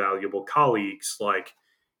helpful and valuable colleagues, like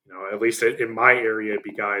at least in my area, it'd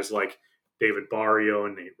be guys like David Barrio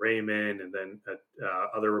and Nate Raymond, and then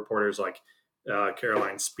other reporters like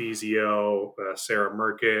Caroline Spezio, Sarah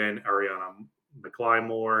Merkin, Ariana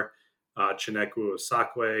McLymore, Chineku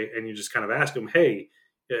Osakwe, and you just kind of ask them, hey,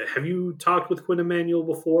 have you talked with Quinn Emanuel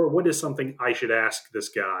before? What is something I should ask this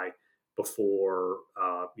guy before,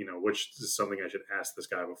 which is something I should ask this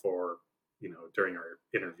guy before, during our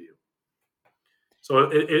interview?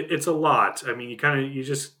 So it's a lot. I mean, you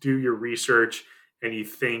just do your research and you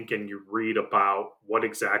think and you read about what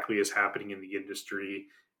exactly is happening in the industry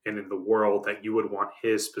and in the world that you would want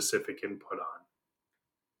his specific input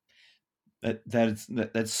on.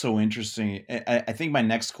 That's so interesting. I think my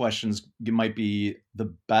next questions might be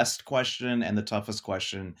the best question and the toughest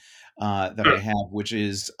question that I have, which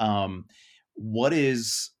is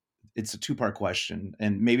it's a two-part question,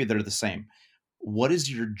 and maybe they're the same. What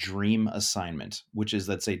is your dream assignment? Which is,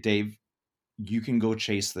 let's say, Dave, you can go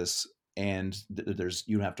chase this, and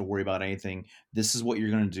you don't have to worry about anything. This is what you're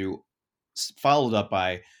going to do. Followed up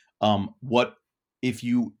by, what if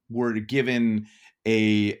you were given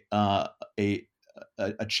a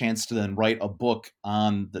chance to then write a book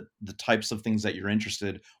on the types of things that you're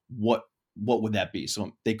interested? What would that be?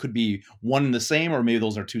 So they could be one and the same, or maybe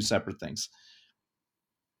those are two separate things.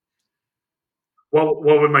 What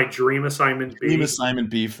would my dream assignment be? Dream assignment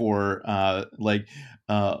be for of what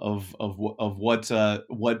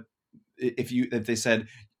if they said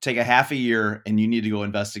take a half a year and you need to go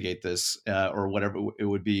investigate this, or whatever it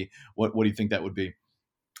would be. What do you think that would be?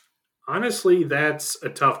 Honestly, that's a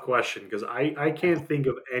tough question because I can't think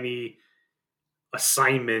of any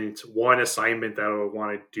one assignment that I would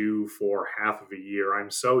want to do for half of a year.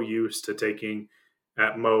 I'm so used to taking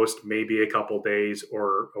at most maybe a couple days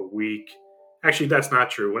or a week. Actually, that's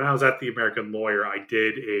not true. When I was at the American Lawyer, I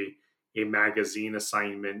did a magazine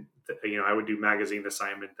assignment. I would do magazine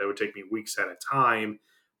assignment that would take me weeks at a time,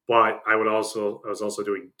 but I was also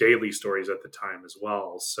doing daily stories at the time as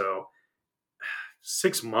well. So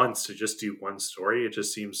 6 months to just do one story, it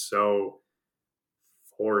just seems so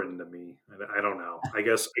foreign to me. I don't know. I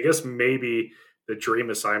guess maybe the dream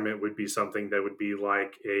assignment would be something that would be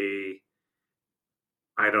like a,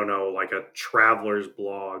 I don't know, like a traveler's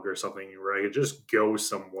blog or something where I could just go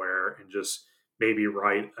somewhere and just maybe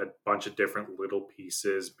write a bunch of different little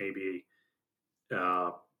pieces, maybe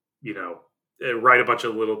uh, you know, write a bunch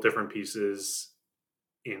of little different pieces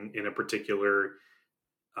in a particular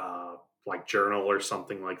uh, like journal or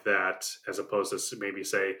something like that, as opposed to maybe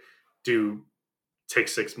say do take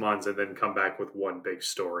 6 months and then come back with one big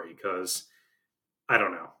story. Because I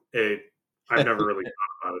don't know, I've never really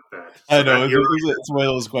thought about it that. I So know that you're it's one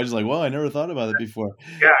of those questions like, well, I never thought about it before.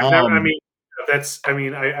 Yeah, I've never. I Um, mean, that's. I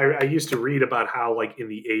mean, I used to read about how, like in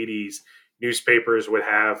the '80s, newspapers would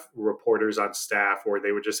have reporters on staff, where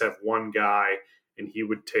they would just have one guy, and he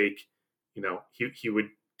would take, he would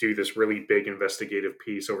do this really big investigative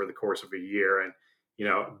piece over the course of a year, and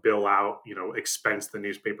bill out, expense the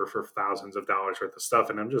newspaper for thousands of dollars worth of stuff.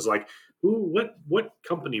 And I'm just like, who, what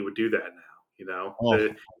company would do that now? oh,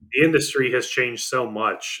 The industry has changed so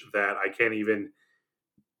much that I can't even,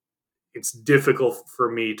 it's difficult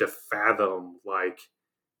for me to fathom like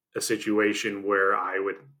a situation where I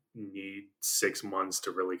would need 6 months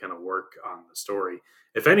to really kind of work on the story.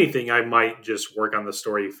 If anything, I might just work on the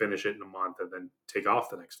story, finish it in a month, and then take off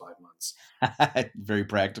the next 5 months. very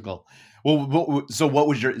practical. Well, so what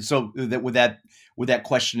was your so that would that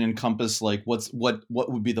question encompass like what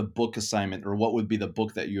would be the book assignment, or what would be the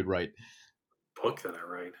book that you'd write? Book that I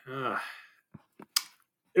write,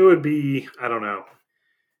 it would be, I don't know.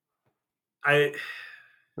 I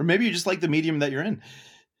Or maybe you just like the medium that you're in.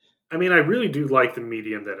 I mean, I really do like the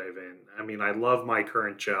medium that I'm in. I mean, I love my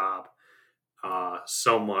current job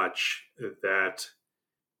so much that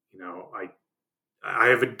I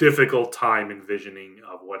have a difficult time envisioning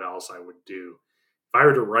of what else I would do. If I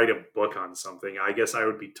were to write a book on something, I guess I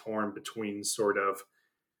would be torn between sort of,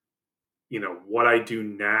 what I do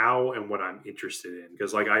now and what I'm interested in.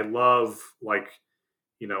 Because like I love like,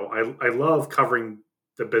 I love covering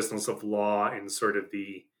the business of law and sort of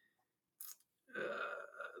the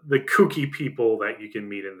kooky people that you can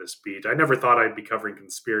meet in this beat. I never thought I'd be covering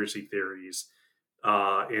conspiracy theories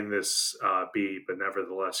in this beat, but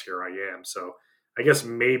nevertheless, here I am. So I guess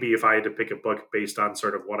maybe if I had to pick a book based on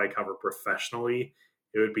sort of what I cover professionally,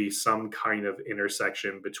 it would be some kind of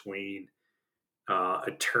intersection between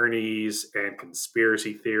attorneys and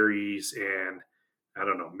conspiracy theories, and I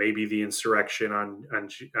don't know, maybe the insurrection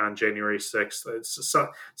on January 6th. It's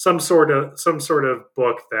some sort of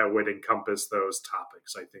book that would encompass those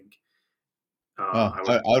topics. I think Oh, I would.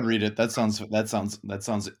 I would read it. That sounds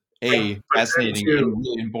But then fascinating too, and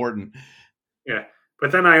really important. yeah.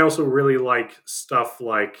 But then I also really like stuff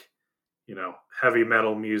like, heavy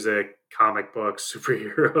metal music, comic books,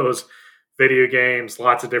 superheroes, video games,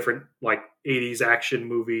 lots of different like 80s action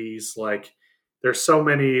movies. Like there's so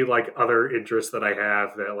many like other interests that I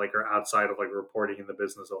have that like are outside of like reporting in the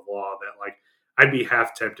business of law that like I'd be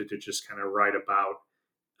half tempted to just kind of uh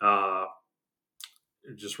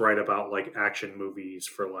write about like action movies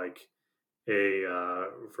for like a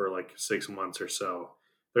for like 6 months or so.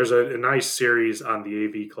 There's a nice series on the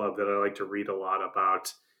AV Club that I like to read a lot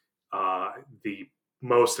about the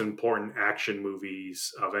most important action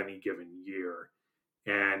movies of any given year.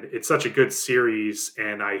 And it's such a good series,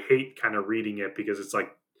 and I hate kind of reading it because it's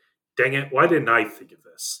like, dang it, why didn't I think of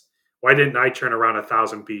this? Why didn't I turn around a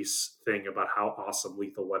 1,000 piece thing about how awesome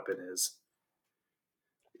Lethal Weapon is?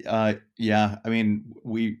 Yeah, I mean,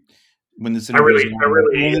 we I really, I when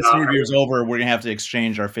really, this interview is over, we're gonna have to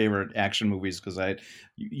exchange our favorite action movies, because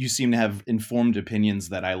you seem to have informed opinions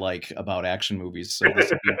that I like about action movies. So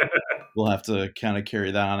we'll have to kind of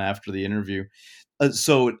carry that on after the interview.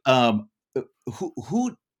 So,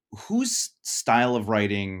 who whose style of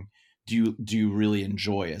writing do you really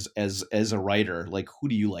enjoy as a writer? Like, who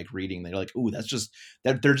do you like reading? They're like, ooh, that's just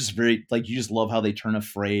that they're just very like, you just love how they turn a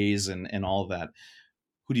phrase and all of that.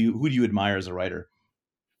 Who do you admire as a writer?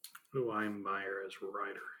 who I admire as a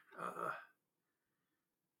writer.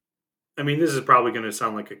 I mean, this is probably going to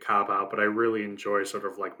sound like a cop out, but I really enjoy sort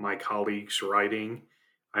of like my colleagues' writing.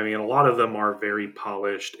 I mean, a lot of them are very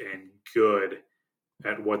polished and good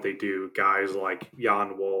at what they do. Guys like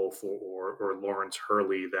Jan Wolf or Lawrence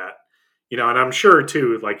Hurley that, and I'm sure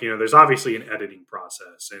too, like, there's obviously an editing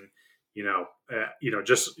process, and,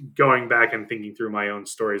 just going back and thinking through my own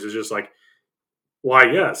stories is just like,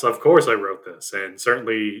 why, yes, of course I wrote this. And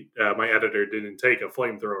certainly my editor didn't take a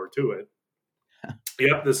flamethrower to it.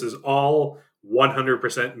 Yep, this is all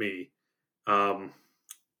 100% me. Um,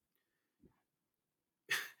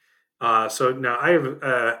 so now I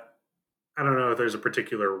have I don't know if there's a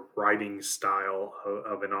particular writing style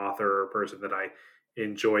of an author or person that I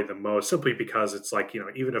enjoy the most, simply because it's like,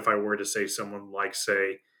 even if I were to say someone like,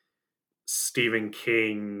 say, Stephen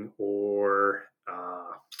King or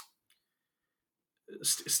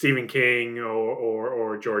Stephen King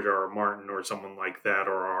or George R. R. Martin or someone like that,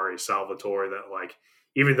 or R.A. Salvatore, that, like,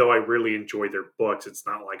 even though I really enjoy their books, it's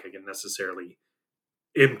not like I can necessarily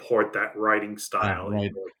import that writing Yeah, style into right.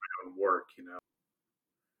 like my own work.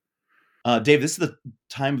 Dave, this is the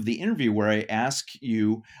time of the interview where I ask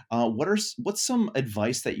you, what's some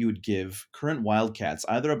advice that you would give current Wildcats,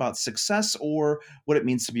 either about success or what it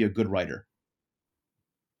means to be a good writer?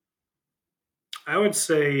 I would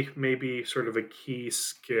say maybe sort of a key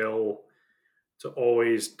skill to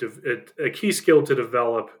a key skill to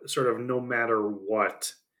develop, sort of no matter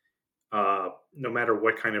what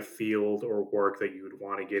kind of field or work that you would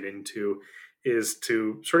want to get into, is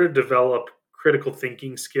to sort of develop critical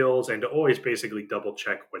thinking skills and to always basically double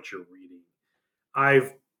check what you're reading.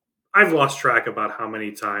 I've I've lost track about how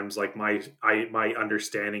many times, like, my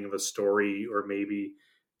understanding of a story, or maybe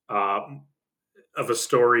uh, of a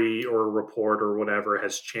story or a report or whatever,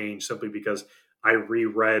 has changed simply because I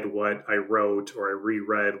reread what I wrote, or I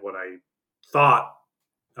reread what I thought.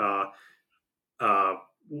 Uh, uh,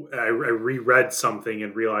 I reread something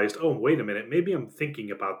and realized, oh, wait a minute, maybe I'm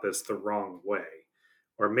thinking about this the wrong way,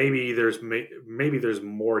 or maybe there's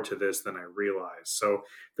more to this than I realized. So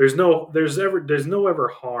there's no ever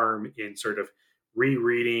harm in sort of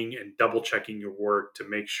rereading and double checking your work to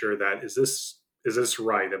make sure that, is this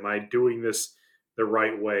right? Am I doing this the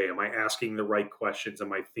right way? Am I asking the right questions?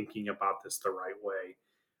 Am I thinking about this the right way?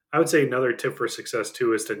 I would say another tip for success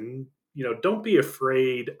too is to, don't be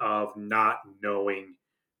afraid of not knowing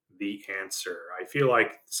the answer. I feel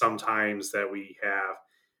like sometimes that we have,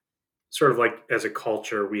 sort of like, as a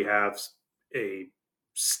culture, we have a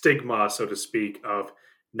stigma, so to speak, of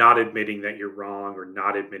not admitting that you're wrong or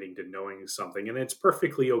not admitting to knowing something. And it's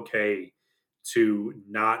perfectly okay to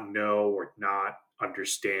not know or not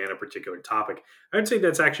understand a particular topic. I'd say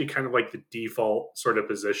that's actually kind of like the default sort of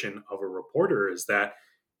position of a reporter, is that,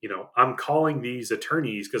 I'm calling these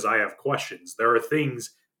attorneys because I have questions. There are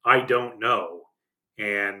things I don't know.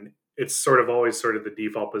 And it's sort of always sort of the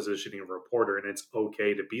default positioning of a reporter, and it's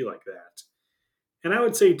okay to be like that. And I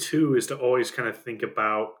would say too is to always kind of think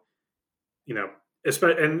about, you know,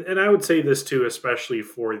 and I would say this too, especially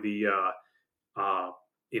for the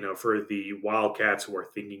for the Wildcats who are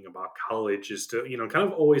thinking about college, is to,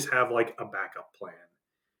 kind of always have like a backup plan.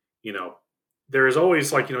 You know, there is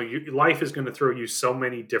always, like, life is going to throw you so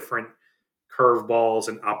many different curveballs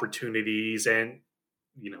and opportunities and,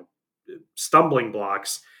 you know stumbling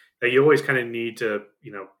blocks, that you always kind of need to,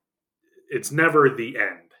 it's never the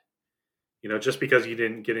end. Just because you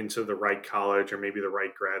didn't get into the right college, or maybe the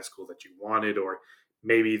right grad school that you wanted, or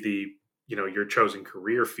maybe your chosen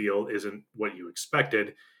career field isn't what you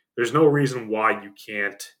expected, there's no reason why you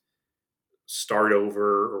can't start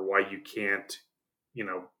over, or why you can't, you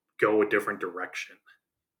know, go a different direction.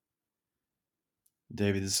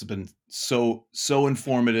 David, this has been so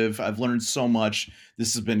informative. I've learned so much.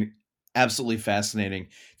 This has been absolutely fascinating.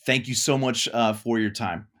 Thank you so much for your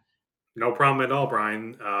time. No problem at all,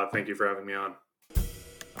 Brian. Thank you for having me on.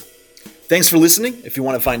 Thanks for listening. If you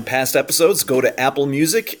want to find past episodes, go to Apple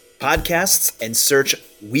Music, Podcasts, and search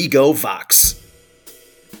We Go Vox.